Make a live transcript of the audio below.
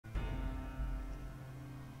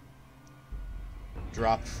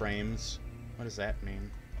Drop frames. What does that mean?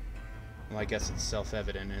 Well, I guess it's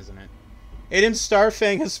self-evident, isn't it? Aiden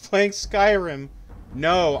Starfang is playing Skyrim.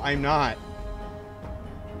 No, I'm not.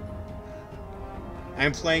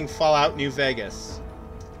 I'm playing Fallout New Vegas.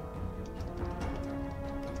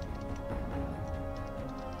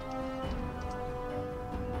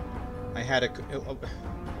 I had a...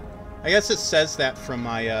 I guess it says that from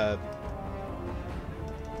my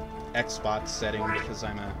Xbox setting because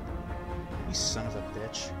I'm a... You son of a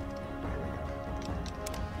bitch. There we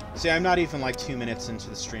go. See, I'm not even like 2 minutes into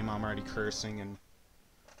the stream. I'm already cursing and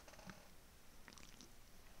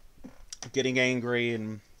getting angry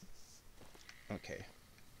and... Okay.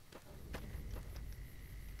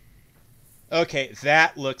 Okay,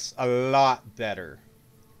 that looks a lot better.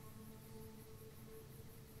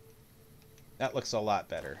 That looks a lot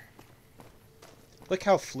better. Look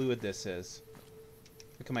how fluid this is.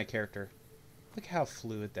 Look at my character. Look how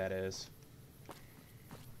fluid that is.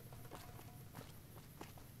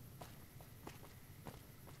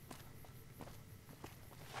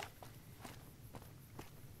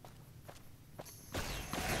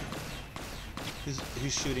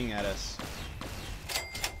 Who's shooting at us?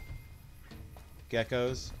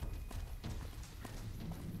 Geckos?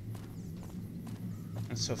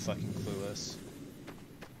 I'm so fucking clueless.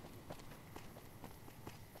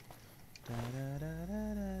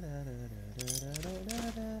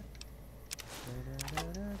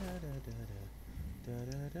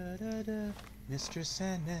 Mr.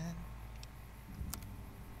 Sandman,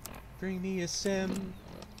 bring me a sim.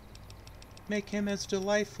 Make him as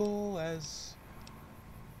delightful as...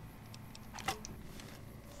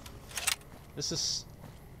 This is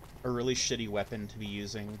a really shitty weapon to be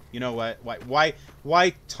using. You know what?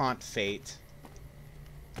 Why taunt fate?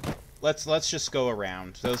 Let's just go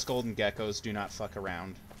around. Those golden geckos do not fuck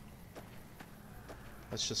around.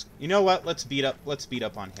 Let's just... You know what? Let's beat up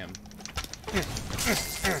on him.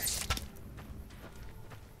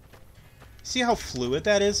 See how fluid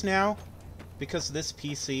that is now? Because of this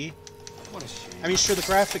PC? What a shame. I mean, sure, the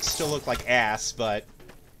graphics still look like ass, but...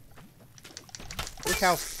 Look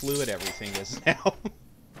how fluid everything is now.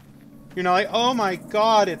 You're not like, oh my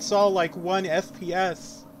god, it's all like 1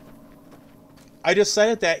 FPS. I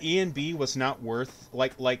decided that E&B was not worth,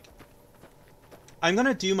 like... I'm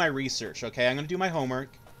gonna do my research, okay? I'm gonna do my homework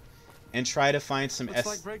and try to find some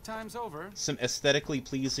like break time's over. Some aesthetically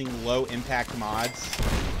pleasing low-impact mods.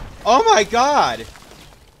 Oh my god!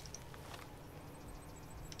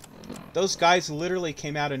 Those guys literally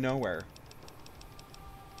came out of nowhere.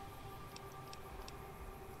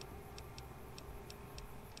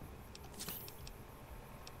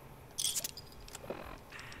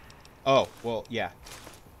 Oh, well, yeah.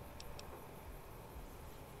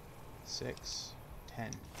 6,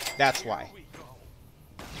 10. That's why.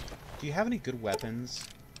 Do you have any good weapons?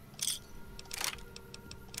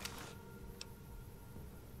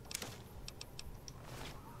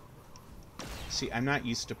 See, I'm not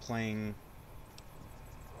used to playing...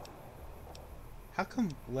 How come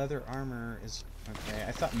leather armor is... Okay,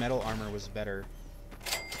 I thought metal armor was better.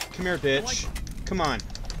 Come here, bitch. Come on.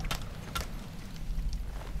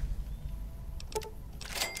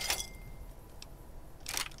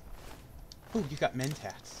 Oh, you got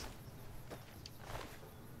mentats.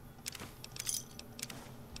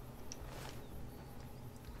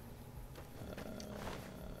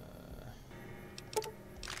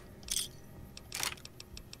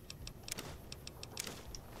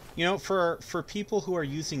 You know, for people who are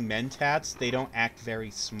using mentats, they don't act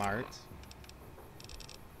very smart.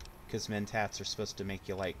 Because mentats are supposed to make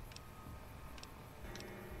you, like...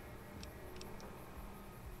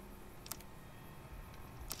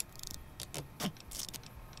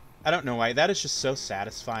 I don't know why. That is just so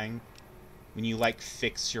satisfying when you, like,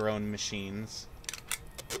 fix your own machines.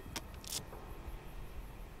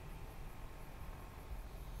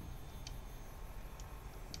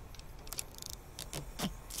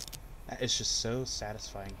 That is just so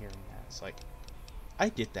satisfying hearing that. It's like, I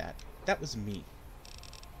did that. That was me.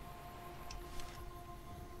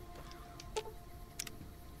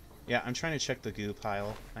 Yeah, I'm trying to check the goo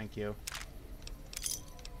pile. Thank you.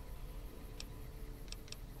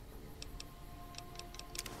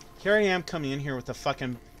 Here I am coming in here with a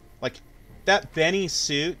fucking... Like, that Benny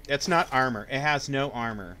suit, it's not armor. It has no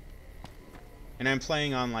armor. And I'm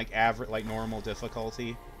playing on, like, average, like, normal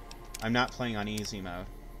difficulty. I'm not playing on easy mode.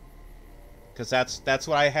 Because that's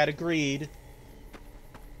what I had agreed.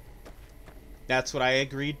 That's what I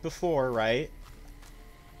agreed before, right?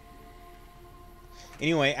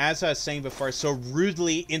 Anyway, as I was saying before, I so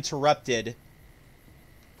rudely interrupted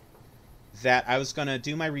that I was going to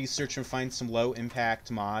do my research and find some low-impact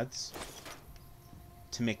mods.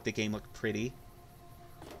 to make the game look pretty.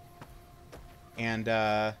 And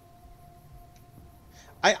I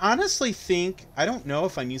honestly think, I don't know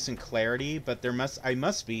if I'm using clarity, but I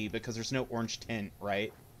must be, because there's no orange tint,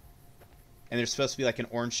 right? And there's supposed to be like an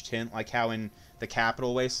orange tint, like how in the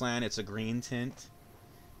Capital Wasteland it's a green tint.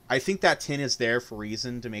 I think that tint is there for a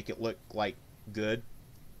reason, to make it look like good.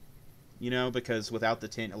 You know, because without the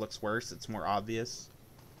tint it looks worse, it's more obvious.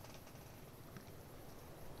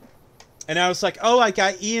 And I was like, oh, I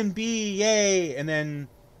got E and B, yay! And then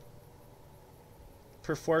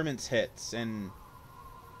performance hits, and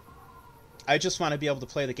I just want to be able to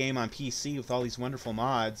play the game on PC with all these wonderful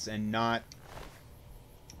mods and not...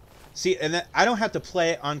 See, and then I don't have to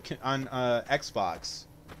play it on Xbox.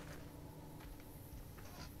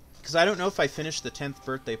 Because I don't know if I finished the 10th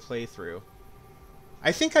birthday playthrough.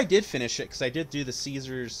 I think I did finish it, because I did do the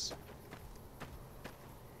Caesars...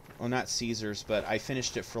 Well, not Caesars, but I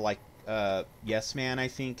finished it for, like, Yes Man, I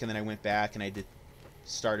think, and then I went back and I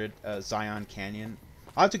started Zion Canyon.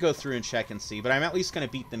 I'll have to go through and check and see, but I'm at least going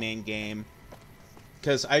to beat the main game.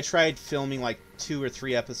 Because I tried filming like 2 or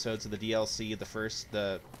 3 episodes of the DLC,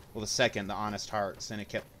 the second, the Honest Hearts, and it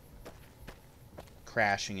kept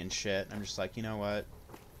crashing and shit. I'm just like, you know what?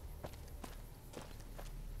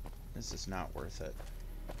 This is not worth it.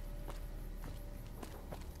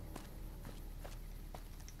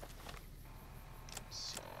 Let's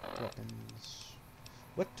see. Weapons.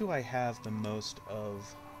 What do I have the most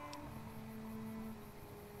of?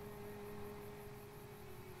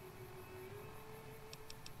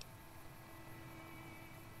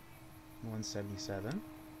 $177.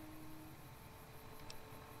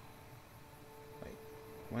 Wait.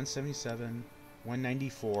 177.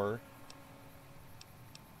 194.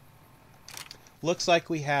 Looks like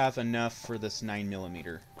we have enough for this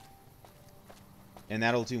 9mm. And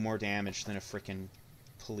that'll do more damage than a frickin'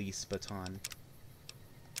 police baton.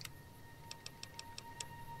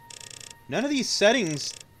 None of these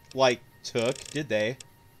settings, like, took, did they?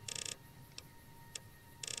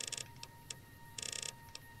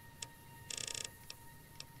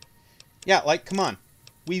 Yeah, like, come on.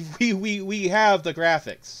 We have the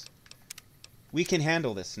graphics. We can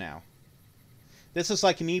handle this now. This is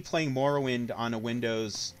like me playing Morrowind on a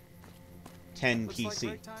Windows 10 PC.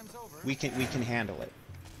 Like we can handle it.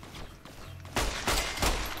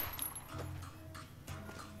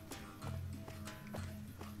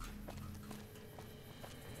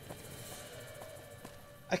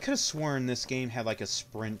 I could have sworn this game had like a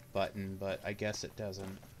sprint button, but I guess it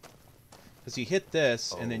doesn't. Because you hit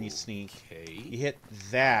this, and then you sneak. You hit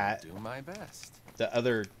that. Do my best. The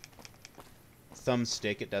other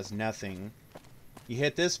thumbstick, it does nothing. You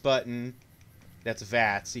hit this button, that's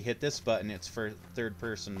VATS. You hit this button, it's for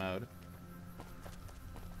third-person mode.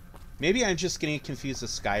 Maybe I'm just getting confused with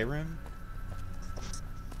Skyrim.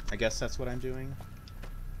 I guess that's what I'm doing.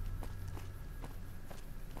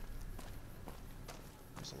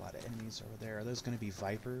 There's a lot of enemies over there. Are those going to be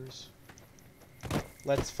Vipers?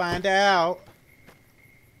 Let's find out.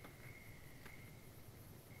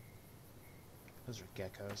 Those are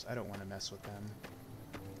geckos. I don't want to mess with them.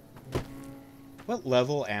 What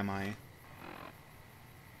level am I?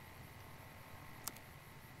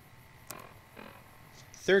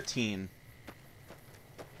 13.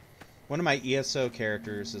 One of my ESO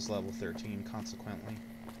characters is level 13, consequently.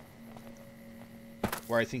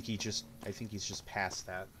 Or I think he's just past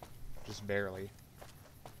that. Just barely.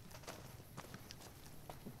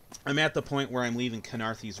 I'm at the point where I'm leaving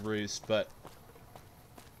Canarthy's Roost, but...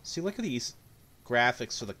 See, look at these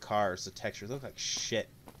graphics for the cars, the textures. They look like shit.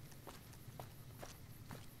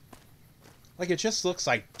 Like, it just looks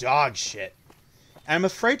like dog shit. And I'm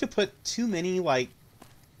afraid to put too many, like,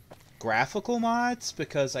 graphical mods,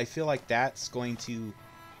 because I feel like that's going to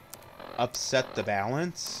upset the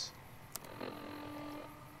balance.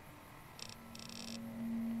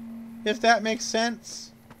 If that makes sense.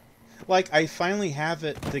 Like, I finally have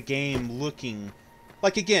the game looking...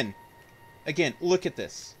 Like, again, look at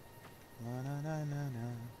this. Na, na, na, na, na.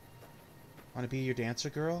 Wanna be your dancer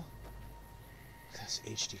girl? Those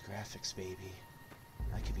HD graphics, baby.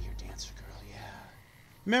 I could be your dancer girl, yeah.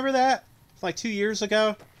 Remember that? Like 2 years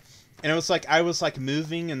ago? And it was like, I was like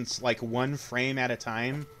moving in like 1 frame at a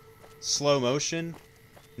time. Slow motion.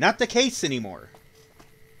 Not the case anymore.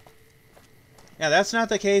 Yeah, that's not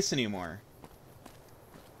the case anymore.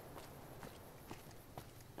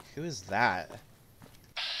 Who is that?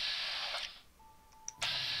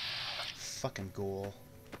 Fucking ghoul.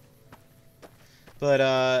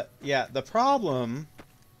 But, yeah, the problem...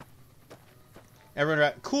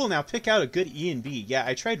 Everyone, cool, now pick out a good E and B. Yeah,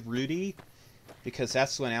 I tried Rudy, Because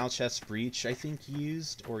that's what LHS Breach, I think,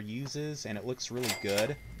 used or uses, and it looks really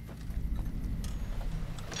good.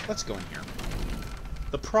 Let's go in here.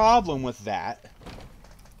 The problem with that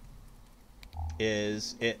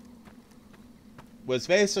is it was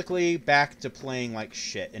basically back to playing like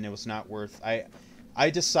shit, and it was not worth... I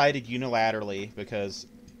decided unilaterally, because,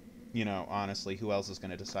 you know, honestly, who else is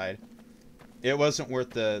going to decide? It wasn't worth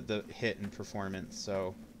the hit in performance,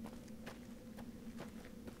 so...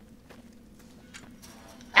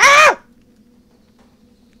 Ah!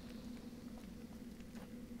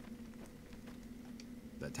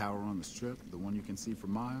 That tower on the strip, the one you can see for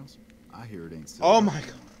miles, I hear it ain't still. Oh my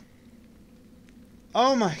god.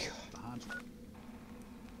 Oh my god. Behind you.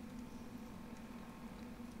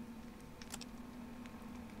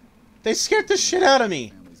 They scared the shit out of me.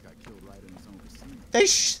 Families got killed right in his own casino.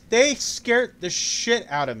 They scared the shit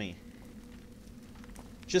out of me.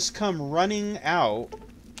 Just come running out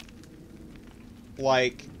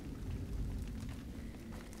like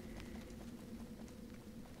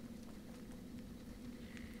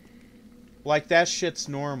that shit's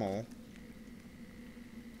normal.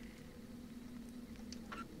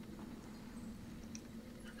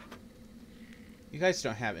 You guys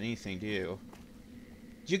don't have anything, do you?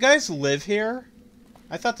 Do you guys live here?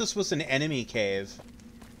 I thought this was an enemy cave.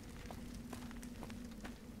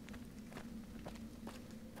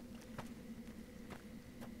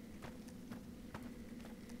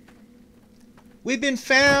 We've been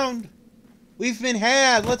found! We've been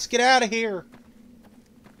had! Let's get out of here!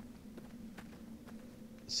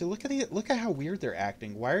 So look at how weird they're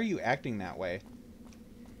acting. Why are you acting that way?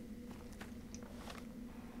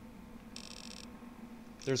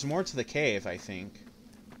 There's more to the cave, I think.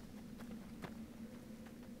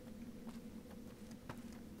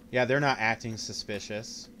 Yeah, they're not acting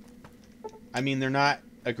suspicious. I mean, they're not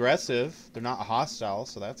aggressive. They're not hostile,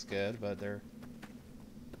 so that's good, but they're...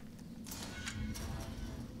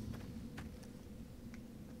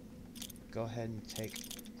 Go ahead and take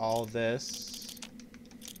all this.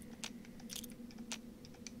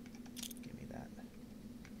 Give me that.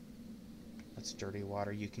 That's dirty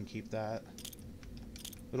water. You can keep that.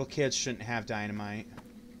 Little kids shouldn't have dynamite.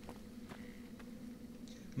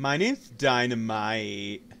 My name's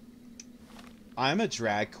Dynamite. I'm a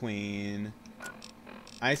drag queen.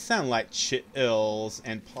 I sound like Chills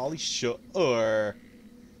and Polly Shore,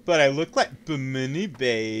 but I look like Bimini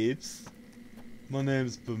Babes. My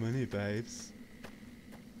name's Bimini Babes.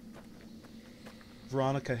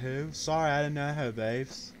 Veronica who? Sorry, I didn't know her,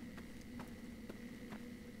 babes.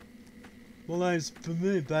 My name's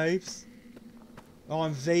Bimini Babes. Oh,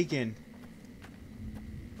 I'm vegan.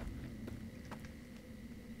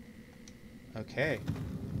 Okay.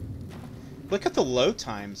 Look at the load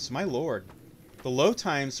times, my lord. The load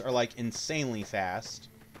times are like insanely fast.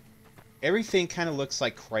 Everything kind of looks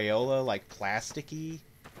like Crayola, like plasticky,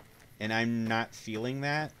 and I'm not feeling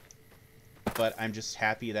that. But I'm just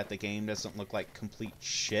happy that the game doesn't look like complete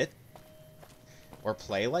shit. Or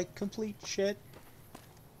play like complete shit.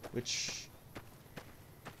 Which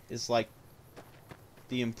is like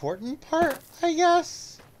the important part, I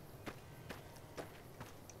guess.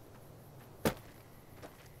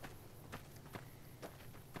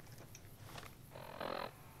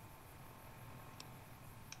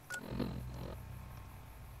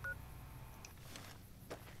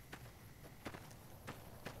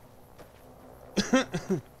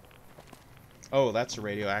 Oh, that's a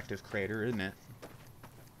radioactive crater, isn't it?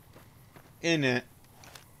 Isn't it?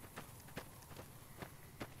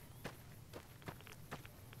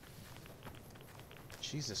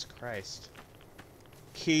 Jesus Christ.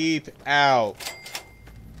 Keep out.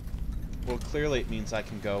 Well, clearly it means I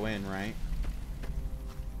can go in, right?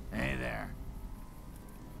 Hey there.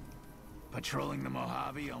 Patrolling the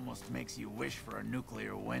Mojave almost makes you wish for a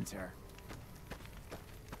nuclear winter.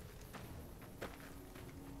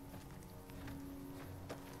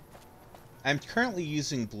 I'm currently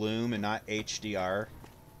using Bloom and not HDR.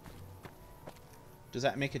 Does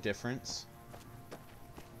that make a difference?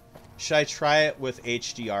 Should I try it with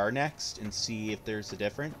HDR next and see if there's a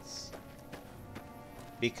difference?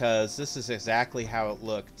 Because this is exactly how it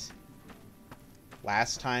looked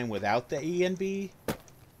last time without the ENB.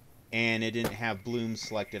 And it didn't have Bloom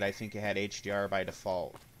selected. I think it had HDR by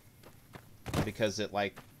default. Because it,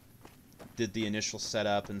 like, did the initial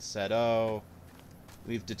setup and said, oh,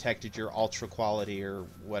 we've detected your ultra quality or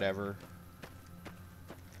whatever.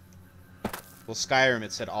 Well, Skyrim,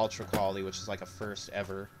 it said ultra quality, which is like a first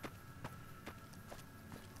ever.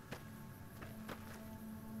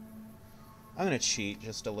 I'm gonna cheat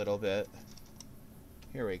just a little bit.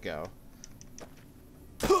 Here we go.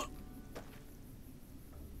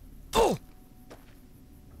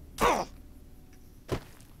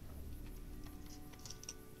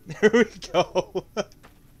 There we go.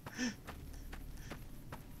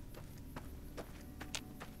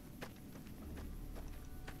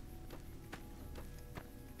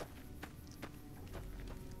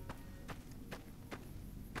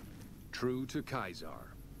 True to Kaiser.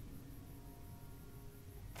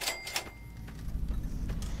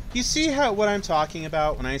 You see how what I'm talking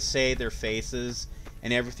about when I say their faces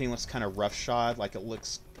and everything looks kind of roughshod, like it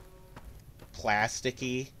looks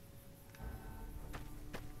plasticky?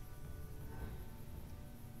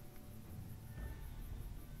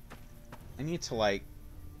 I need to, like,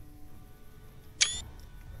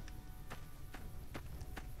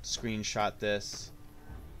 screenshot this.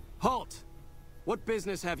 Halt! What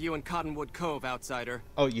business have you in Cottonwood Cove, outsider?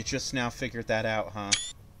 Oh, you just now figured that out, huh?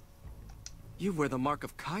 You wear the mark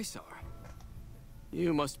of Kaiser.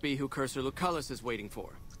 You must be who Cursor Lucullus is waiting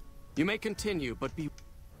for. You may continue, but be...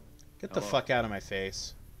 Get the fuck out of my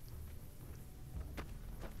face.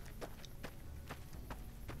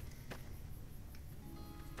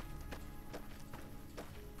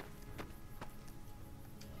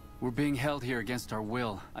 We're being held here against our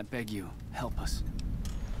will. I beg you, help us.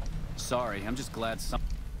 Sorry, I'm just glad some...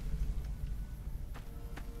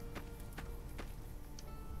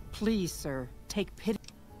 Please, sir, take pity.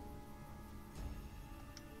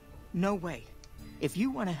 No way. If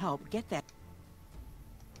you want to help, get that.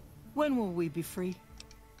 When will we be free?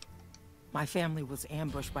 My family was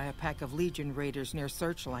ambushed by a pack of Legion raiders near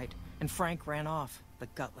Searchlight, and Frank ran off, the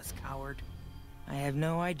gutless coward. I have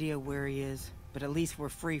no idea where he is, but at least we're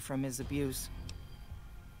free from his abuse.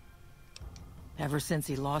 Ever since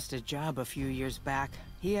he lost his job a few years back,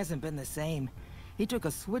 he hasn't been the same. He took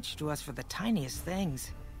a switch to us for the tiniest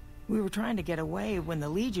things. We were trying to get away when the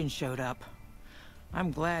Legion showed up.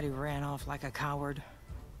 I'm glad he ran off like a coward.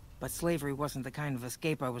 But slavery wasn't the kind of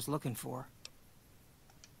escape I was looking for.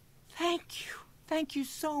 Thank you. Thank you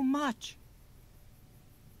so much.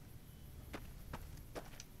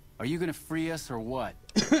 Are you gonna free us or what?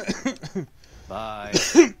 Bye.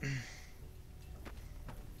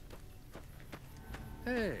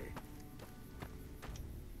 Hey.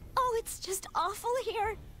 Oh, it's just awful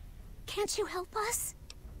here. Can't you help us?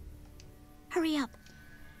 Hurry up.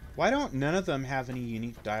 Why don't none of them have any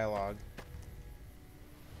unique dialogue?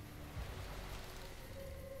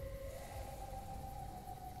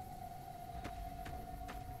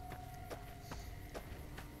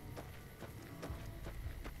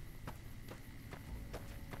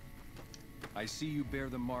 I see you bear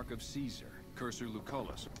the mark of Caesar, Cursor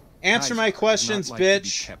Lucullus. Answer my questions, not like to be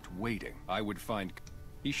bitch. kept waiting. I would find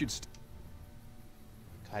he should.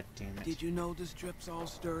 God damn it. Did you know the strip's all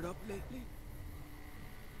stirred up lately?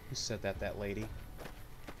 Who said that? That lady?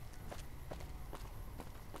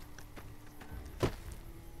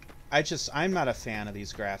 I'm not a fan of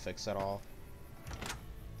these graphics at all.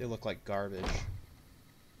 They look like garbage.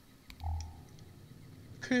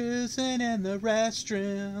 Cruising in the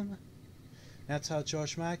restroom. That's how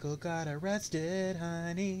George Michael got arrested,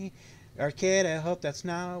 honey. Arcade, I hope that's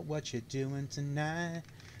not what you're doing tonight.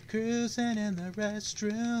 Cruising in the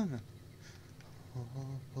restroom. Oh,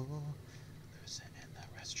 oh, oh. Cruising in the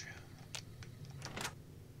restroom.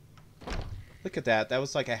 Look at that. That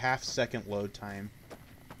was like a half-second load time.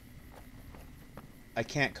 I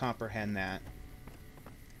can't comprehend that.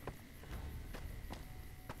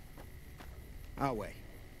 Awe.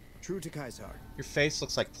 True to Kaiser. Your face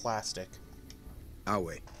looks like plastic.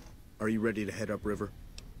 Awe. Are you ready to head upriver?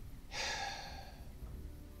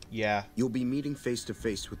 Yeah. You'll be meeting face to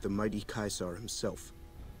face with the mighty Kaiser himself,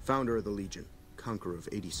 founder of the Legion, conqueror of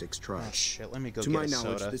 86 tribes. Oh shit, let me go to get my a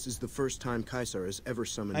knowledge, soda. this is the first time Kaiser has ever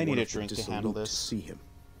summoned I need one a of the drink to dissolute handle to this. see him.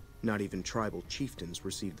 Not even tribal chieftains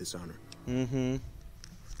receive this honor. Mm-hmm.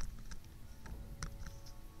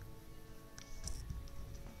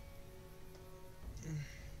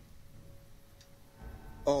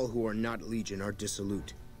 All who are not Legion are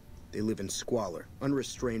dissolute. They live in squalor,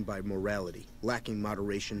 unrestrained by morality, lacking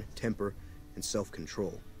moderation, temper, and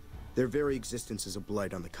self-control. Their very existence is a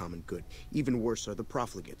blight on the common good. Even worse are the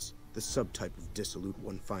profligates, the subtype of dissolute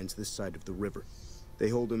one finds this side of the river. They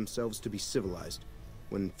hold themselves to be civilized,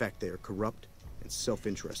 when in fact they are corrupt and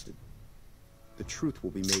self-interested. The truth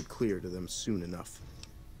will be made clear to them soon enough.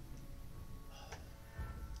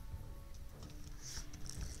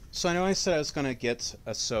 So I know I said I was gonna get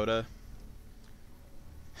a soda,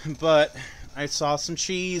 but I saw some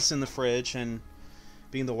cheese in the fridge, and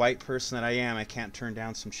being the white person that I am, I can't turn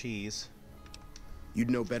down some cheese. You'd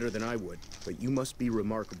know better than I would, but you must be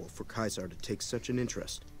remarkable for Kaiser to take such an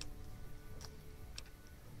interest.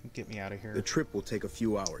 Get me out of here. The trip will take a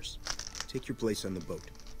few hours. Take your place on the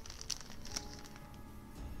boat.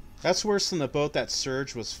 That's worse than the boat that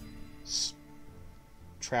Surge was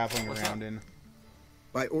traveling around in.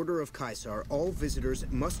 By order of Caesar, all visitors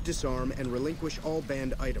must disarm and relinquish all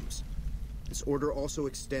banned items. This order also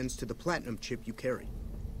extends to the platinum chip you carry.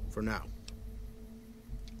 For now.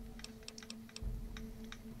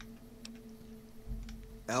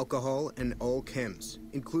 Alcohol and all chems,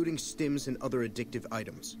 including stims and other addictive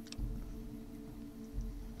items.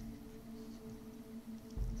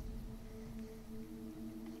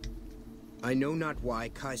 I know not why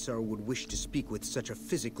Caesar would wish to speak with such a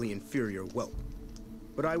physically inferior whelp,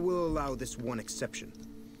 but I will allow this one exception.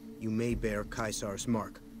 You may bear Caesar's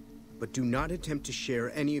mark, but do not attempt to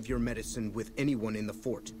share any of your medicine with anyone in the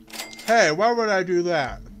fort. Hey, why would I do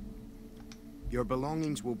that? Your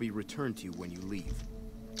belongings will be returned to you when you leave.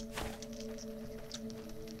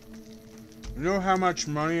 You know how much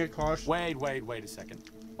money it costs Wait a second.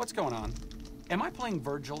 What's going on? Am I playing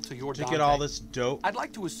Virgil to your to Dante? get all this dope? I'd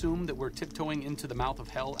like to assume that we're tiptoeing into the mouth of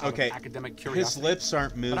hell out Okay, of academic curiosity. his lips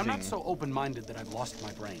aren't moving. But I'm not so open-minded that I've lost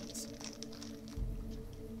my brains.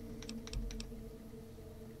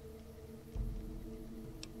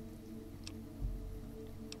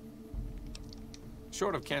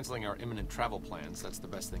 Short of canceling our imminent travel plans, that's the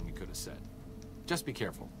best thing you could have said. Just be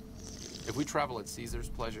careful. If we travel at Caesar's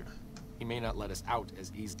pleasure, he may not let us out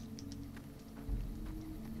as easily.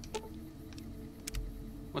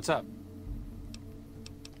 What's up?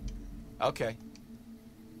 Okay.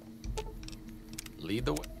 Lead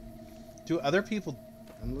the way. Do other people...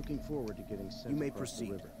 I'm looking forward to getting sent. You may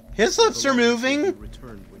proceed. His lips are moving?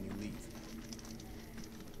 Returned when you leave.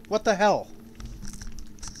 What the hell?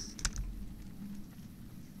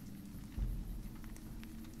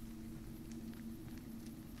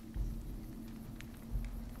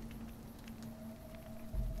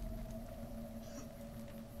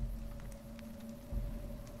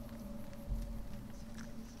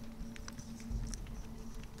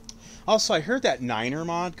 Also, I heard that Niner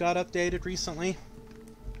mod got updated recently.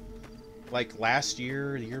 Like last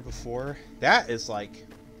year, the year before. That is like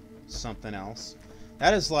something else.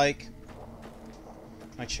 That is like...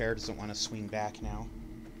 My chair doesn't want to swing back now.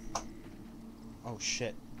 Oh,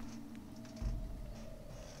 shit.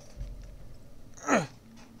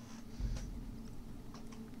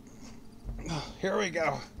 Here we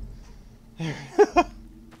go.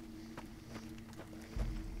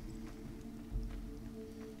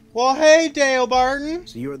 Well, hey, Dale Barton.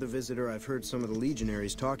 So you're the visitor I've heard some of the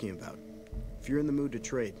legionaries talking about. If you're in the mood to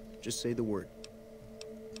trade, just say the word.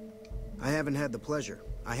 I haven't had the pleasure.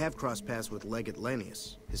 I have crossed paths with Legate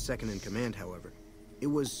Lanius, his second in command, however. It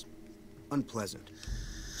was unpleasant.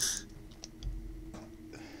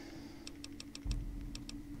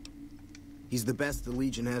 He's the best the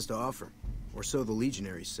Legion has to offer, or so the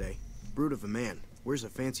legionaries say. Brute of a man, wears a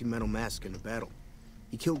fancy metal mask in a battle.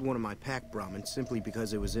 He killed one of my pack Brahmins simply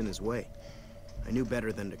because it was in his way. I knew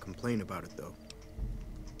better than to complain about it, though.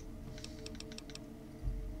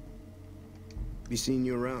 Be seeing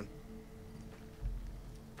you around.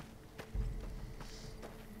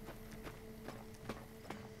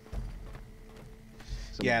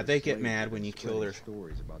 Yeah, they get mad when you kill their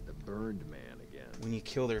stories about the burned man again. When you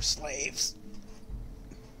kill their slaves.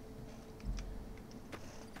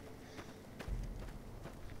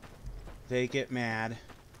 They get mad.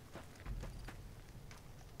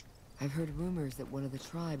 I've heard rumors that one of the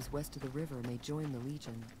tribes west of the river may join the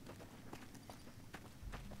Legion.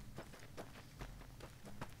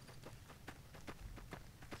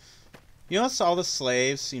 You notice all the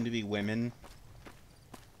slaves seem to be women?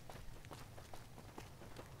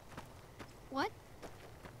 What?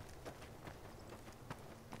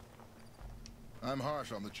 I'm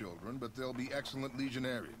harsh on the children, but they'll be excellent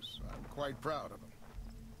legionaries. I'm quite proud of them.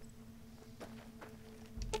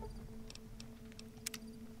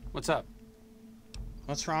 What's up?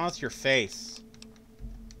 What's wrong with your face?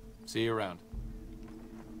 See you around.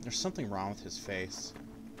 There's something wrong with his face.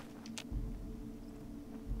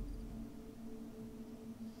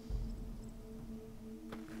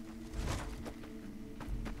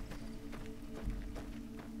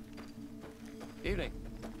 Evening.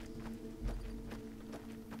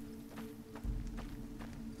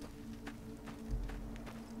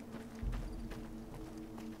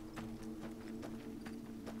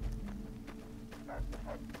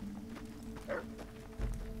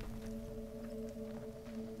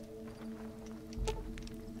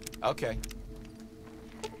 Okay.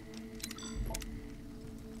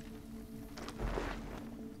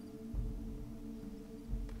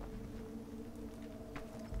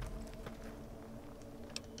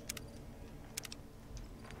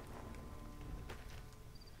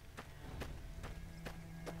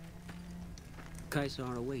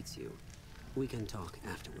 Caesar awaits you. We can talk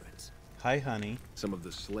afterwards. Hi, honey. Some of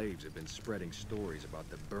the slaves have been spreading stories about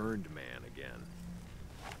the burned man again.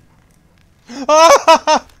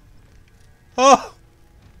 Ah! Oh!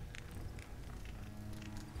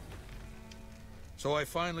 So I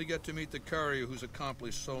finally get to meet the courier who's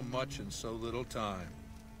accomplished so much in so little time.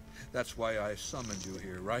 That's why I summoned you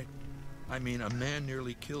here, right? I mean, a man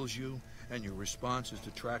nearly kills you, and your response is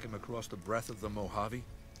to track him across the breadth of the Mojave?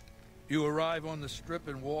 You arrive on the strip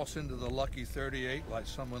and waltz into the Lucky 38 like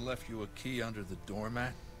someone left you a key under the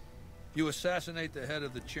doormat? You assassinate the head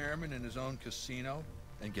of the chairman in his own casino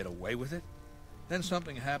and get away with it? Then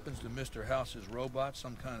something happens to Mr. House's robot,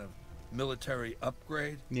 some kind of military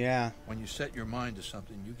upgrade? Yeah. When you set your mind to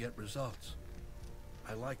something, you get results.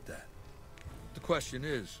 I like that. The question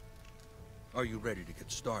is, are you ready to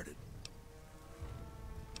get started?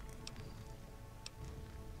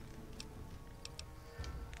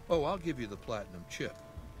 Oh, I'll give you the platinum chip,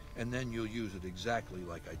 and then you'll use it exactly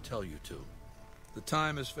like I tell you to. The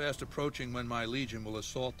time is fast approaching when my legion will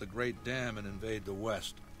assault the Great Dam and invade the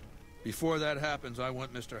West. Before that happens, I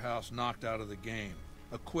want Mr. House knocked out of the game.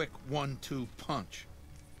 A quick 1-2 punch,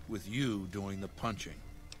 with you doing the punching.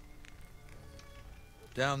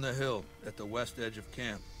 Down the hill, at the west edge of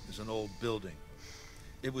camp, is an old building.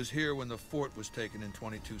 It was here when the fort was taken in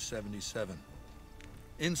 2277.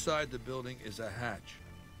 Inside the building is a hatch.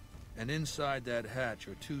 And inside that hatch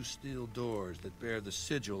are 2 steel doors that bear the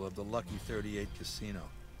sigil of the Lucky 38 casino.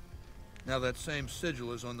 Now that same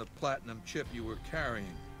sigil is on the platinum chip you were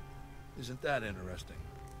carrying. Isn't that interesting?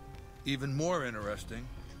 Even more interesting,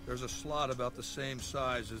 there's a slot about the same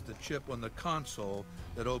size as the chip on the console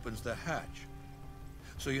that opens the hatch.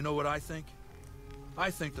 So you know what I think? I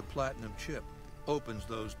think the platinum chip opens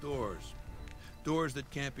those doors. Doors that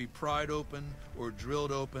can't be pried open, or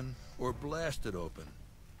drilled open, or blasted open.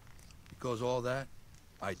 Because all that,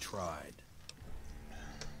 I tried.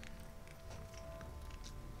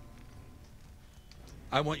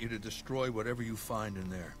 I want you to destroy whatever you find in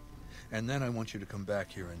there. And then I want you to come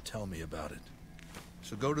back here and tell me about it.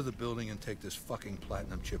 So go to the building and take this fucking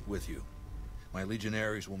platinum chip with you. My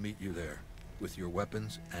legionaries will meet you there, with your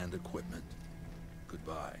weapons and equipment.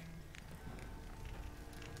 Goodbye.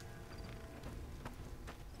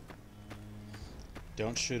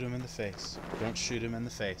 Don't shoot him in the face. Don't shoot him in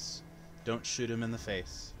the face. Don't shoot him in the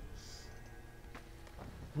face.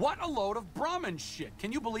 What a load of Brahmin shit.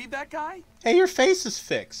 Can you believe that guy? Hey, your face is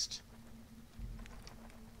fixed.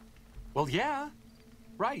 Well, yeah.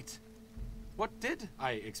 Right. What did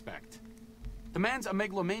I expect? The man's a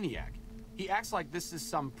megalomaniac. He acts like this is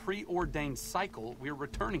some preordained cycle we're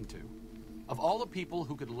returning to. Of all the people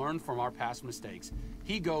who could learn from our past mistakes,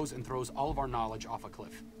 he goes and throws all of our knowledge off a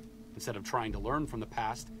cliff. Instead of trying to learn from the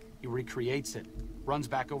past, he recreates it, runs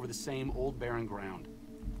back over the same old barren ground.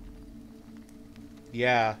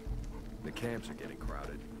 Yeah. The camps are getting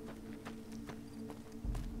crowded.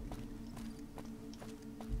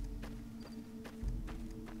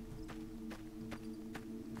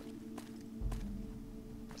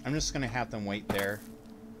 I'm just gonna have them wait there.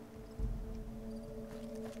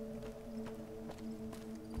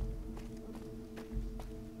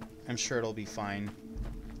 I'm sure it'll be fine.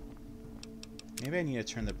 Maybe I need to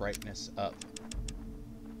turn the brightness up.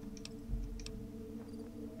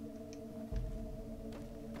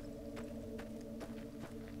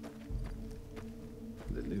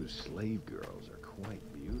 The new slave girls are quite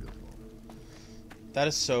beautiful. That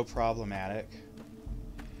is so problematic.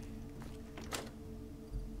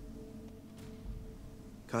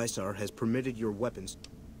 Caesar has permitted your weapons.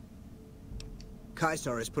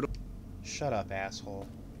 Caesar has put... Shut up, asshole.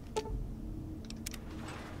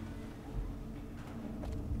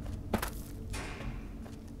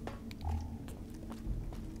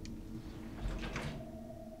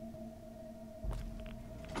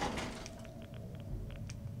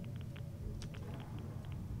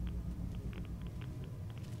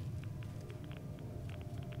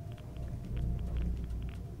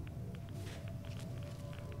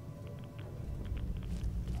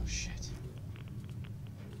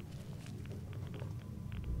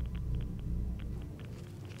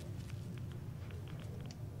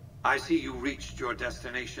 I see you reached your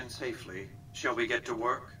destination safely. Shall we get to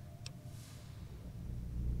work?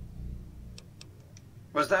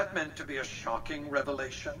 Was that meant to be a shocking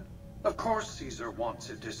revelation? Of course Caesar wants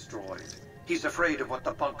it destroyed. He's afraid of what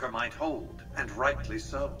the bunker might hold, and rightly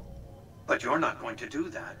so. But you're not going to do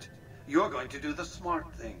that. You're going to do the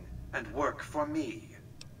smart thing, and work for me.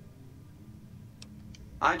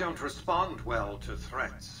 I don't respond well to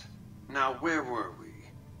threats. Now, where were we?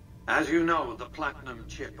 As you know, the Platinum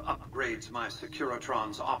chip upgrades my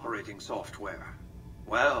securitron's operating software.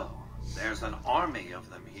 Well, there's an army of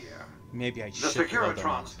them here. Maybe I The should blow them up.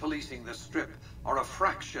 securitrons policing the strip are a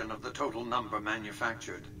fraction of the total number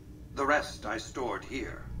manufactured. The rest I stored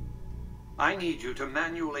here. I need you to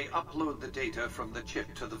manually upload the data from the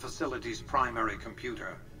chip to the facility's primary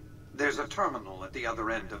computer. There's a terminal at the other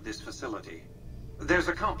end of this facility. There's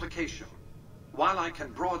a complication. While I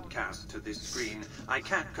can broadcast to this screen, I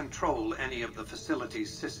can't control any of the facility's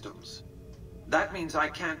systems. That means I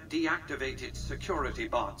can't deactivate its security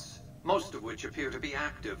bots, most of which appear to be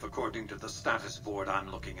active according to the status board I'm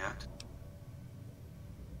looking at.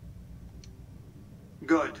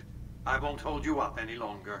 Good. I won't hold you up any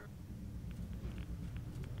longer.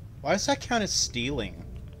 Why does that count as stealing?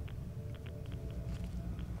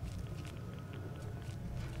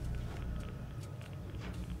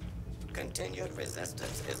 Continued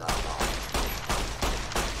resistance is unlocked.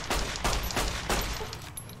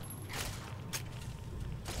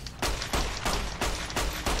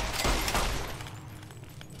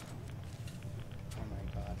 Oh my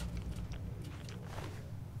god.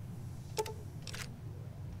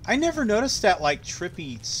 I never noticed that, like,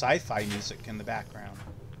 trippy sci-fi music in the background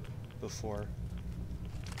before.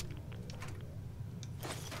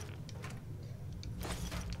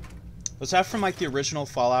 Was that from, like, the original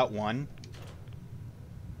Fallout 1?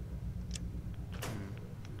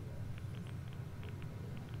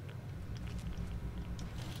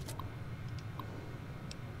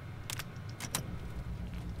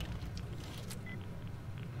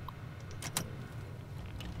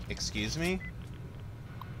 Excuse me?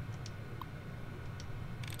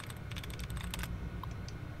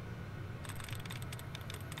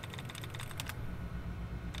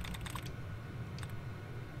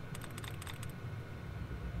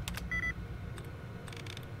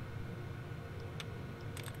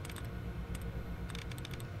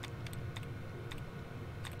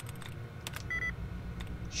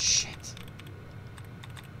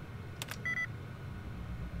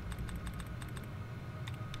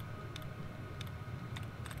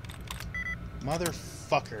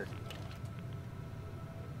 Motherfucker.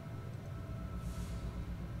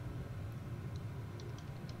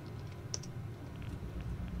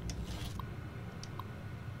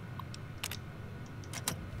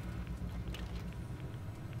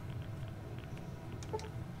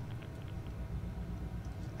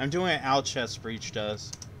 I'm doing what Al Chest Breach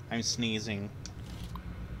does. I'm sneezing.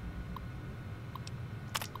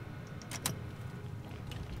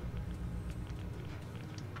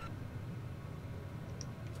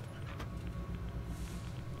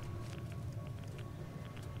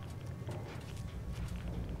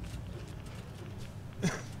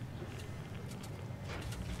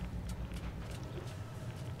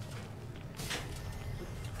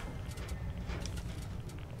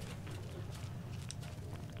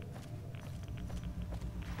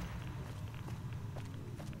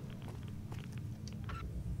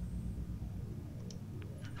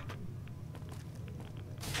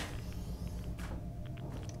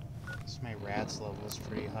 My rats level is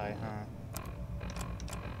pretty high, huh?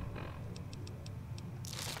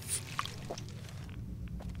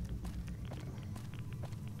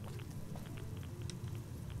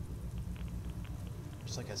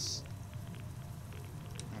 There's like a...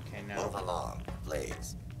 Okay, now... Move along,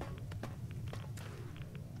 please.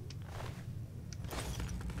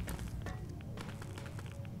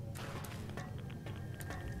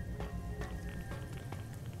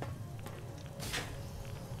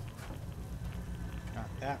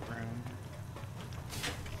 That room.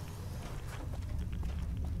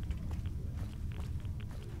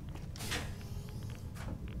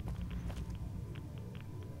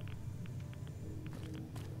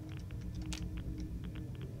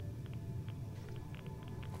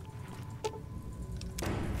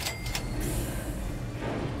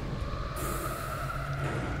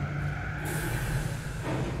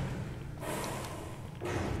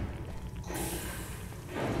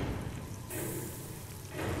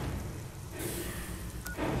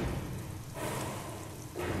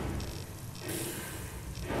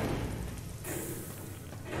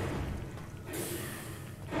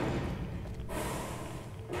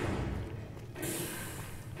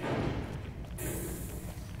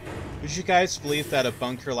 Would you guys believe that a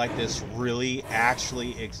bunker like this really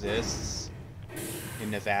actually exists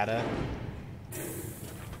in Nevada?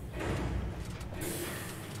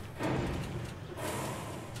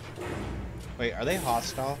 Wait, are they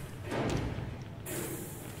hostile?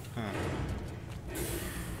 Huh.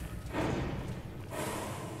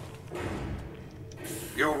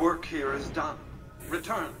 Your work here is done.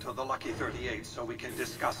 return to the Lucky 38 so we can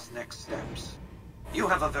discuss next steps. You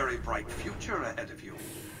have a very bright future ahead of you.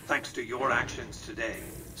 Thanks to your actions today,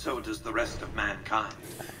 so does the rest of mankind.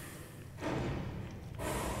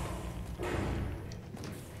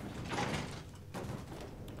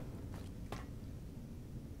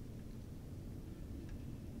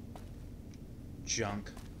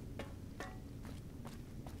 Junk.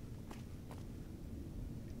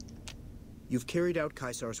 You've carried out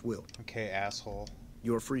Caesar's will. Okay, asshole.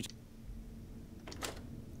 You're free to...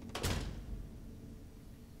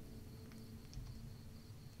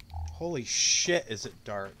 Holy shit, is it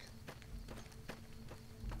dark.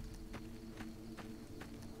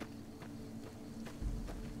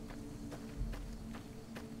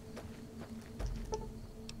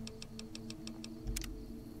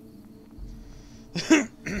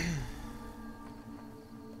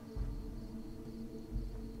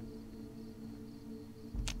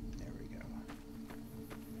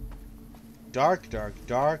 Dark, dark,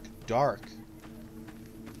 dark, dark.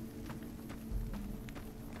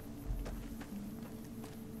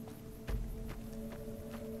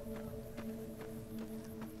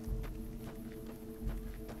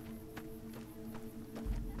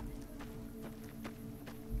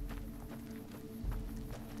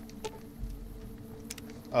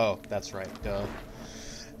 Oh, that's right, duh.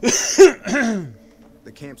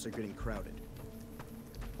 The camps are getting crowded.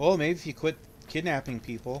 Well, maybe if you quit kidnapping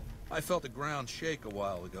people. I felt the ground shake a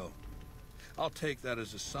while ago. I'll take that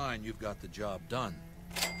as a sign you've got the job done.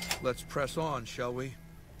 Let's press on, shall we?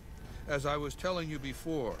 As I was telling you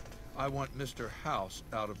before, I want Mr. House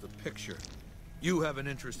out of the picture. You have an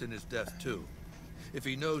interest in his death, too. If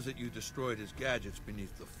he knows that you destroyed his gadgets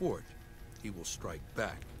beneath the fort, he will strike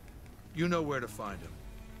back. You know where to find him.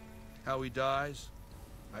 How he dies,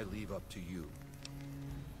 I leave up to you.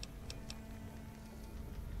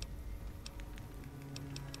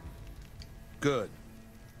 Good.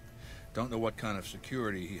 Don't know what kind of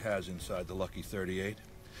security he has inside the Lucky 38,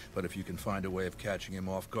 but if you can find a way of catching him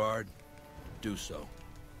off guard, do so.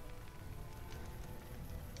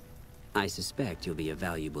 I suspect you'll be a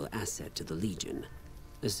valuable asset to the Legion,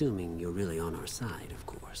 assuming you're really on our side, of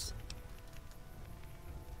course.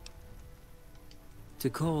 To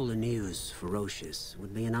call Aeneas ferocious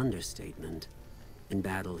would be an understatement. In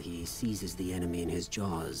battle, he seizes the enemy in his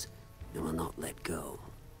jaws and will not let go.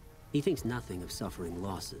 He thinks nothing of suffering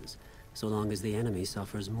losses, so long as the enemy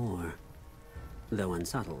suffers more. Though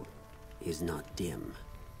unsubtle, he is not dim.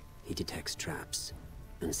 He detects traps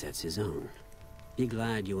and sets his own. Be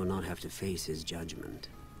glad you will not have to face his judgment.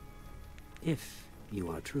 If you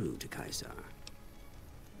are true to Caesar.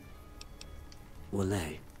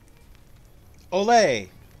 Ole. Ole!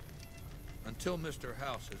 Until Mr.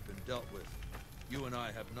 House has been dealt with, you and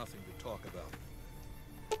I have nothing to talk about.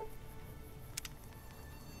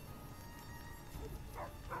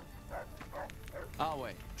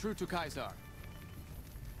 Alway, true to Caesar.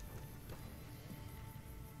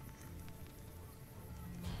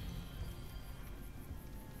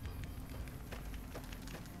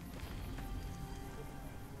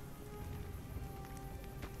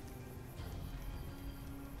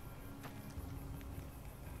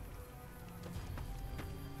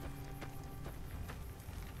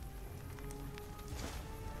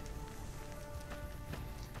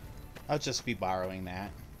 I'll just be borrowing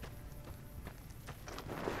that.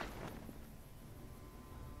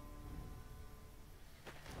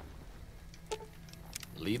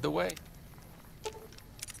 Lead the way.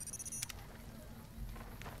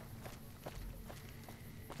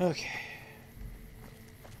 Okay.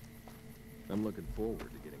 I'm looking forward to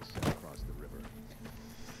getting sent across the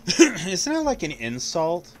river. Isn't that like an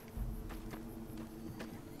insult?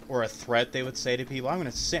 Or a threat they would say to people? I'm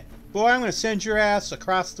gonna send your ass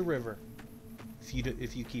across the river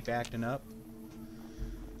if you keep acting up.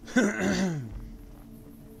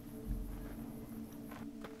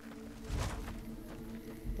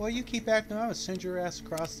 Well, you keep acting up, I'm gonna send your ass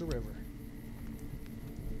across the river.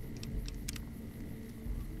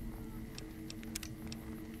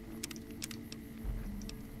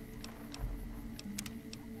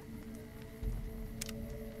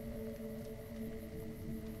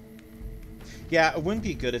 Yeah, it wouldn't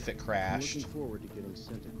be good if it crashed. I'm looking forward to getting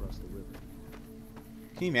sent across the river.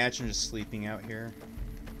 Can you imagine just sleeping out here?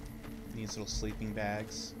 These little sleeping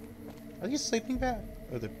bags. Are these sleeping bags?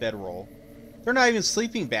 Oh, they're bedroll. They're not even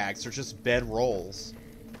sleeping bags, they're just bed rolls.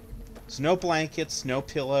 So no blankets, no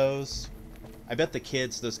pillows. I bet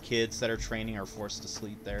those kids that are training are forced to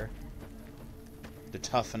sleep there. To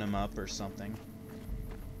toughen them up or something.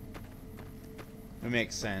 It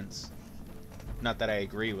makes sense. Not that I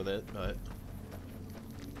agree with it, but...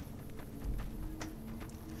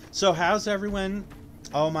 So how's everyone,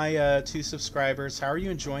 all my 2 subscribers, how are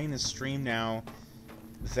you enjoying this stream now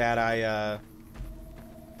that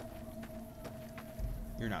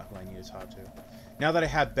you're not who I need to talk to. Now that I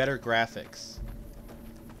have better graphics.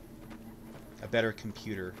 A better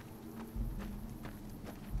computer.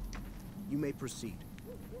 You may proceed.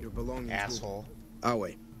 Your belongings. Asshole. Awe,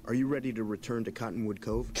 are you ready to return to Cottonwood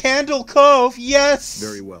Cove? Candle Cove, yes!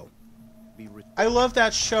 Very well. I love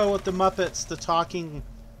that show with the Muppets, the talking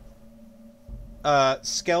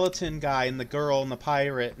skeleton guy and the girl and the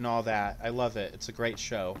pirate and all that. I love it. It's a great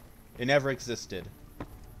show. It never existed.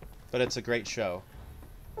 But it's a great show.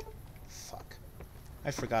 Fuck. I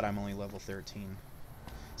forgot I'm only level 13.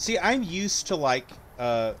 See, I'm used to like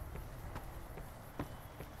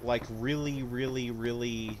really, really,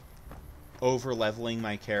 really over-leveling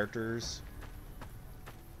my characters.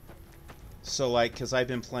 So, like, because I've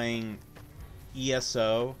been playing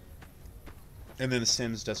ESO, and then The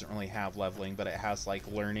Sims doesn't really have leveling, but it has, like,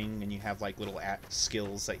 learning, and you have, like, little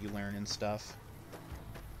skills that you learn and stuff.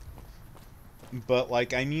 But,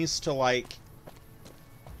 like, I'm used to, like,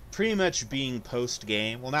 pretty much being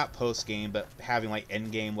post-game. Well, not post-game, but having, like,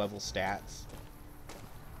 end-game level stats.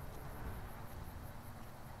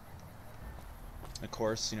 Of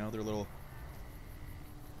course, you know, their little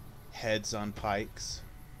heads on pikes.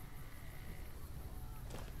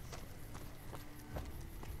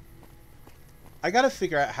 I gotta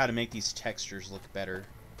figure out how to make these textures look better.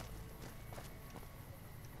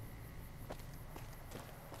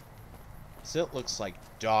 So it looks like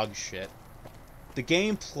dog shit. The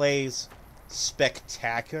game plays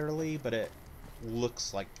spectacularly, but it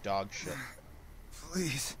looks like dog shit.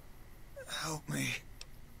 Please, help me.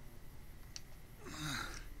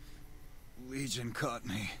 Legion caught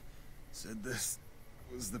me. Said this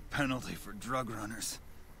was the penalty for drug runners.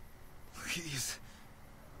 Please,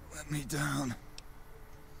 let me down.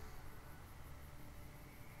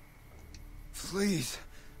 Please,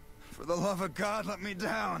 for the love of God, let me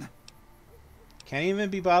down. Can't even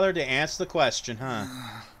be bothered to answer the question, huh?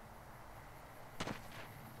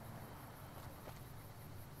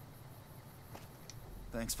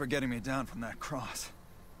 Thanks for getting me down from that cross.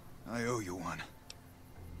 I owe you one.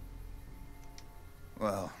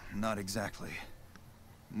 Well, not exactly.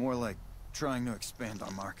 More like trying to expand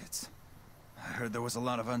our markets. I heard there was a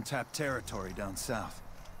lot of untapped territory down south,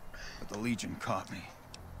 but the Legion caught me.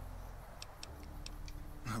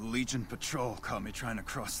 The Legion patrol caught me trying to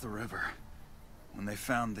cross the river. When they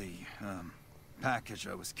found the, package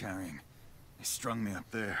I was carrying, they strung me up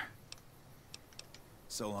there.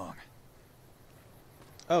 So long.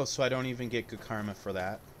 Oh, so I don't even get good karma for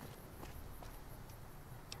that.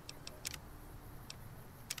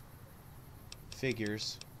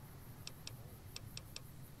 Figures.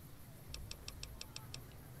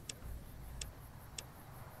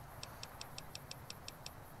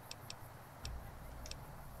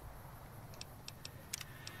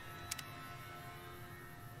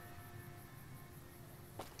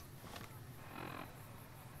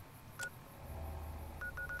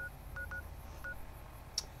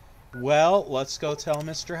 Well, let's go tell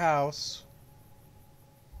Mr. House.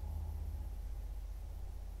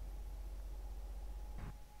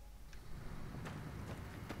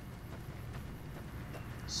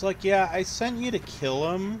 It's like, yeah, I sent you to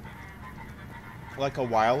kill him like a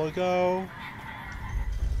while ago.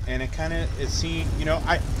 And it kind of, it seemed, you know,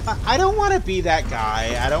 I don't want to be that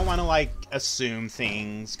guy. I don't want to, like, assume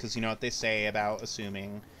things, because you know what they say about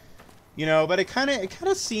assuming. You know, but it kind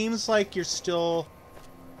of seems like you're still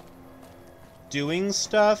doing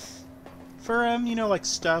stuff for him, you know, like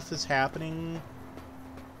stuff is happening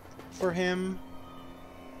for him.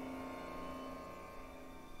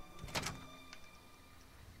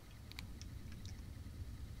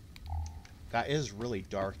 That is really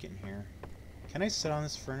dark in here. Can I sit on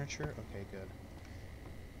this furniture? Okay, good.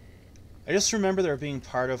 I just remember there being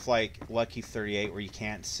part of, like, Lucky 38 where you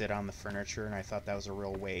can't sit on the furniture, and I thought that was a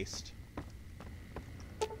real waste.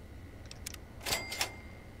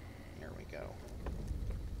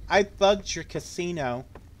 I bugged your casino.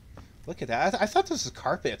 Look at that. I thought this was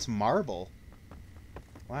carpet. It's marble.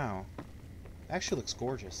 Wow. It actually looks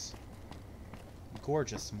gorgeous.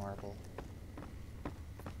 Gorgeous marble.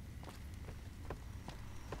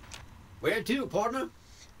 Where to, partner?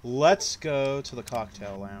 Let's go to the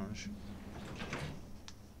cocktail lounge.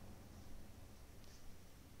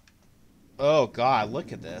 Oh, God.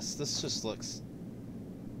 Look at this. This just looks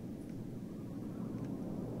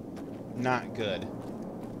not good.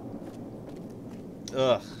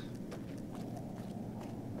 Ugh.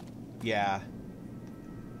 Yeah.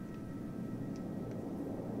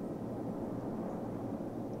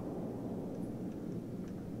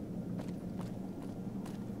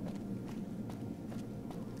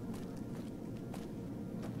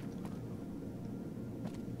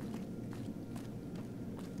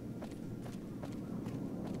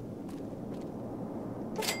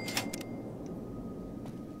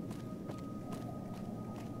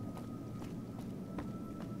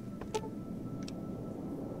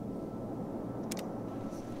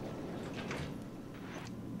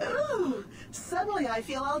 Suddenly I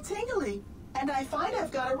feel all tingly, and I find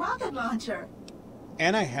I've got a rocket launcher.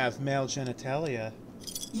 And I have male genitalia.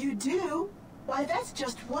 You do? Why, that's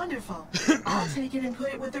just wonderful. I'll take it and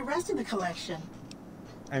put it with the rest of the collection.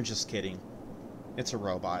 I'm just kidding. It's a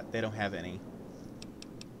robot. They don't have any.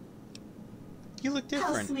 You look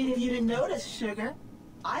different. How sweet of you to notice, Sugar.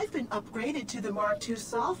 I've been upgraded to the Mark II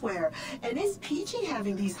software, and it's peachy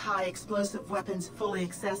having these high explosive weapons fully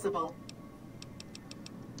accessible.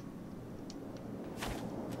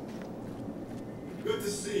 Good to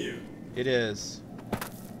see you. It is.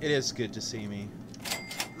 It is good to see me.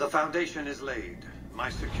 The foundation is laid. My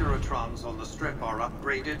securitrons on the strip are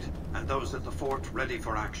upgraded, and those at the fort ready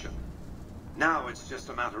for action. Now it's just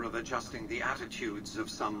a matter of adjusting the attitudes of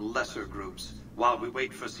some lesser groups while we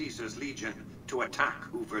wait for Caesar's Legion to attack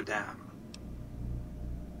Hoover Dam.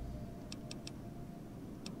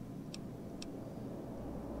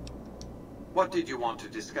 What did you want to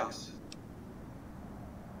discuss?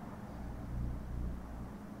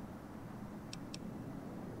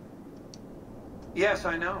 Yes,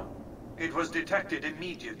 I know. It was detected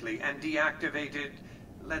immediately and deactivated,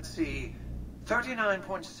 let's see,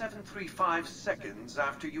 39.735 seconds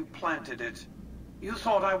after you planted it. You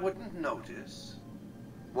thought I wouldn't notice?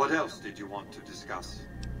 What else did you want to discuss?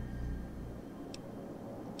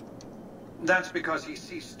 That's because he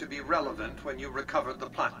ceased to be relevant when you recovered the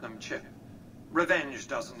platinum chip. Revenge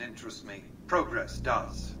doesn't interest me. Progress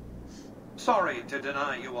does. Sorry to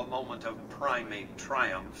deny you a moment of primate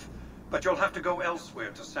triumph, but you'll have to go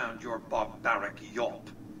elsewhere to sound your barbaric yawp.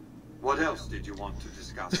 What else did you want to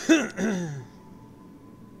discuss?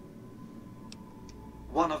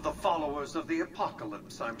 One of the followers of the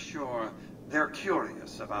apocalypse, I'm sure. They're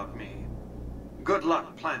curious about me. Good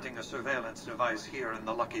luck planting a surveillance device here in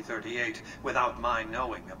the Lucky 38 without my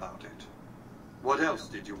knowing about it. What else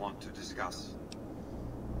did you want to discuss?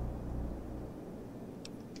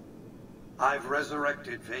 I've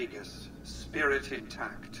resurrected Vegas, spirit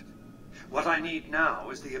intact. What I need now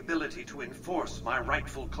is the ability to enforce my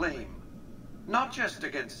rightful claim. Not just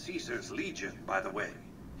against Caesar's Legion, by the way.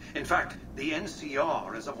 In fact, the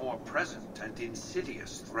NCR is a more present and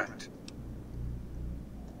insidious threat.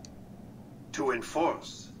 To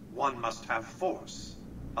enforce, one must have force,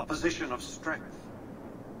 a position of strength.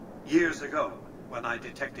 Years ago, when I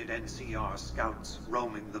detected NCR scouts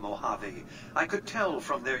roaming the Mojave, I could tell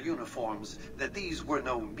from their uniforms that these were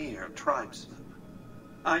no mere tribesmen.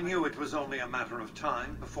 I knew it was only a matter of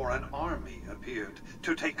time before an army appeared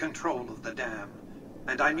to take control of the dam,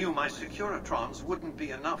 and I knew my securitrons wouldn't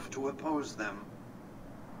be enough to oppose them.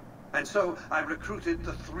 And so I recruited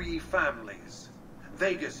the 3 families.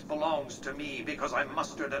 Vegas belongs to me because I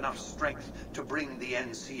mustered enough strength to bring the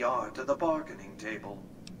NCR to the bargaining table.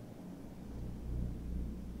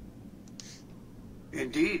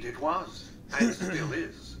 Indeed it was, and still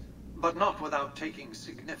is, but not without taking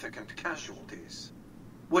significant casualties.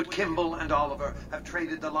 Would Kimball and Oliver have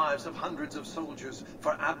traded the lives of hundreds of soldiers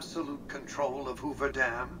for absolute control of Hoover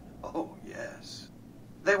Dam? Oh, yes.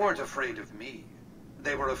 They weren't afraid of me.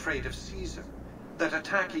 They were afraid of Caesar, that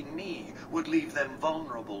attacking me would leave them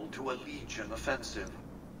vulnerable to a Legion offensive.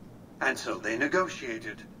 And so they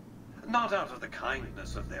negotiated, not out of the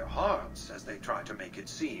kindness of their hearts, as they try to make it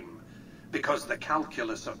seem, because the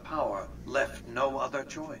calculus of power left no other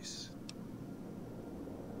choice.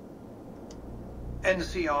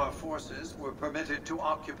 NCR forces were permitted to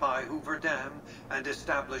occupy Hoover Dam and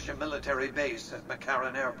establish a military base at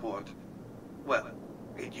McCarran Airport. Well,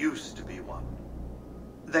 it used to be one.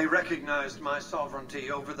 They recognized my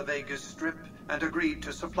sovereignty over the Vegas Strip and agreed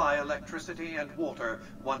to supply electricity and water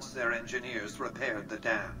once their engineers repaired the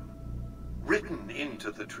dam. Written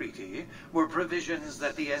into the treaty were provisions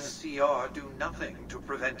that the NCR do nothing to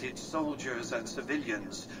prevent its soldiers and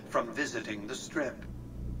civilians from visiting the Strip.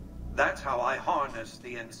 That's how I harnessed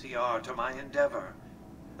the NCR to my endeavor.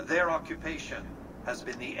 Their occupation has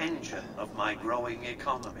been the engine of my growing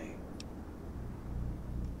economy.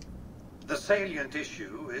 The salient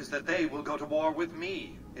issue is that they will go to war with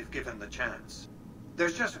me if given the chance.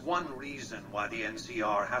 There's just one reason why the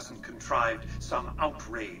NCR hasn't contrived some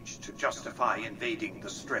outrage to justify invading the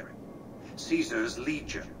Strip. Caesar's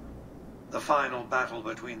Legion. The final battle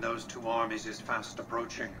between those 2 armies is fast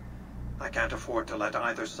approaching. I can't afford to let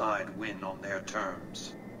either side win on their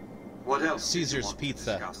terms. What else? Caesar's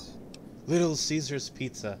Pizza. Little Caesar's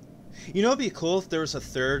Pizza. You know, it'd be cool if there was a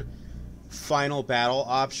third final battle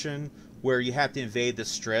option where you have to invade the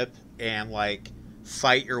Strip and, like,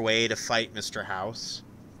 fight your way to fight Mr. House.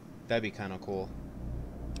 That'd be kind of cool.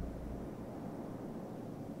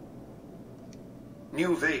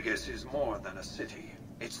 New Vegas is more than a city.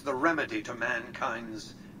 It's the remedy to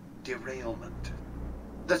mankind's derailment.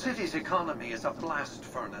 The city's economy is a blast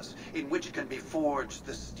furnace in which can be forged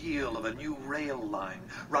the steel of a new rail line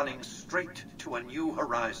running straight to a new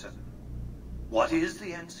horizon. What is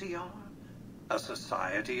the NCR? A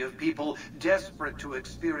society of people desperate to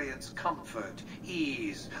experience comfort,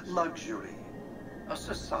 ease, luxury. A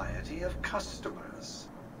society of customers.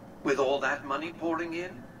 With all that money pouring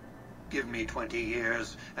in, give me 20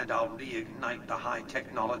 years and I'll reignite the high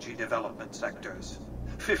technology development sectors.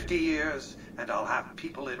 50 years and I'll have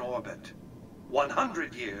people in orbit.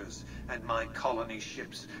 100 years and my colony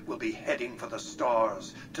ships will be heading for the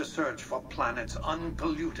stars to search for planets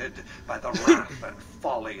unpolluted by the wrath and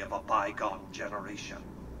folly of a bygone generation.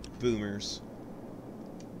 Boomers.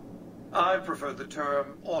 I prefer the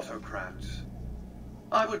term autocrat.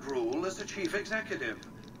 I would rule as a chief executive.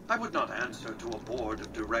 I would not answer to a board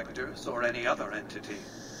of directors or any other entity.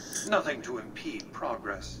 Nothing to impede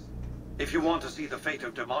progress. If you want to see the fate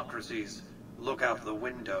of democracies, look out the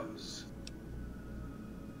windows.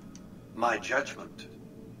 My judgment.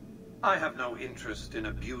 I have no interest in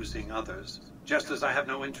abusing others, just as I have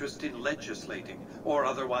no interest in legislating or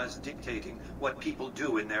otherwise dictating what people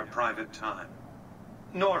do in their private time.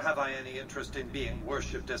 Nor have I any interest in being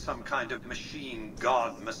worshipped as some kind of machine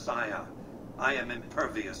god messiah. I am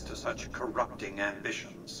impervious to such corrupting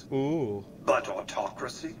ambitions. Ooh. But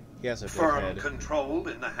autocracy? He has a big Firm head. control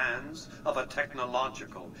in the hands of a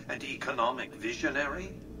technological and economic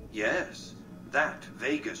visionary? Yes, that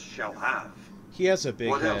Vegas shall have. He has a big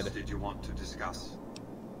What head. else did you want to discuss?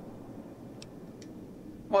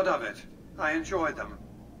 What of it? I enjoy them.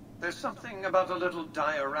 There's something about a little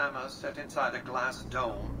diorama set inside a glass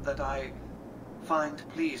dome that I find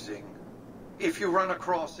pleasing. If you run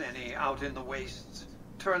across any out in the wastes,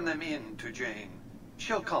 turn them in to Jane.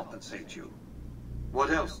 She'll compensate you.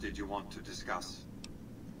 What else did you want to discuss?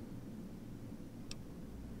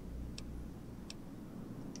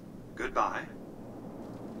 Goodbye.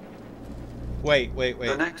 Wait.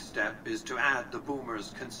 The next step is to add the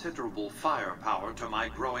Boomer's considerable firepower to my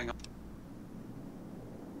growing...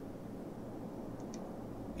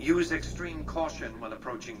 Use extreme caution when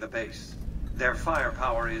approaching the base. Their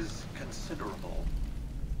firepower is considerable.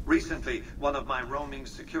 Recently, one of my roaming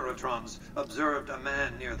securitrons observed a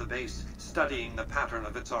man near the base studying the pattern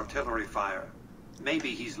of its artillery fire.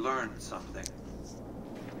 Maybe he's learned something.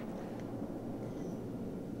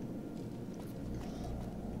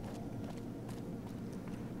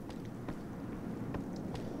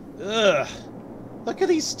 Ugh. Look at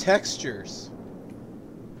these textures.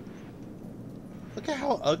 Look at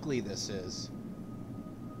how ugly this is.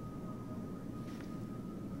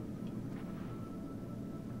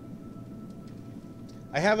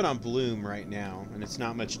 I have it on Bloom right now, and it's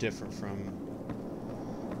not much different from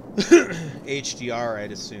HDR,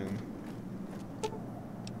 I'd assume.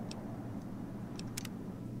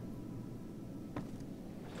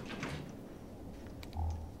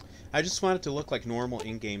 I just want it to look like normal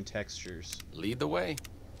in-game textures. Lead the way.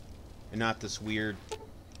 And not this weird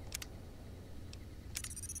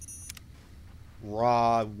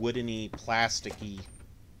raw, woodeny, plasticky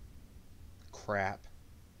crap.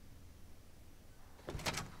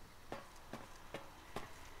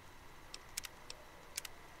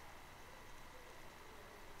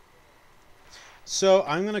 So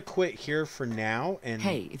I'm gonna quit here for now and...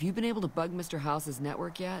 Hey, have you been able to bug Mr. House's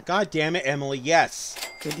network yet? God damn it, Emily, yes!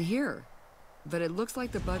 Good to hear. But it looks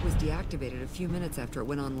like the bug was deactivated a few minutes after it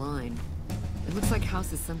went online. It looks like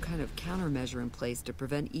House has some kind of countermeasure in place to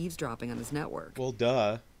prevent eavesdropping on his network. Well,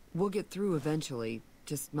 duh. We'll get through eventually,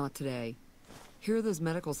 just not today. Here are those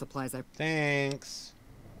medical supplies I... Thanks.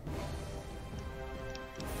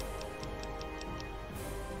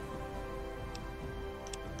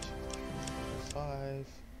 Five.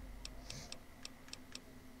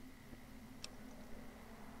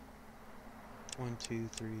 One, two,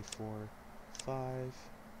 three, four, five.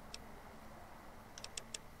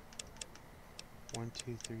 1,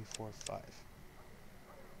 2, 3, 4, 5.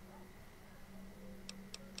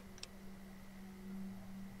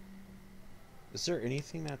 Is there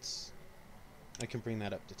anything that's... I can bring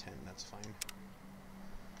that up to 10, that's fine.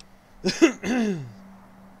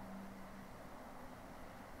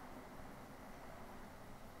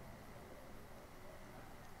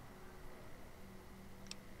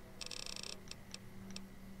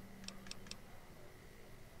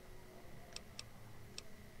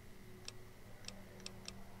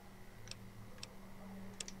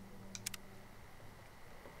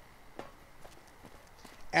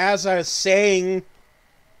 As I was saying,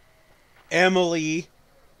 Emily,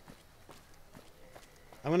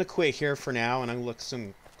 I'm gonna quit here for now, and I'm gonna look at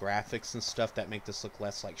some graphics and stuff that make this look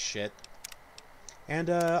less like shit. and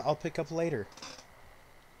I'll pick up later.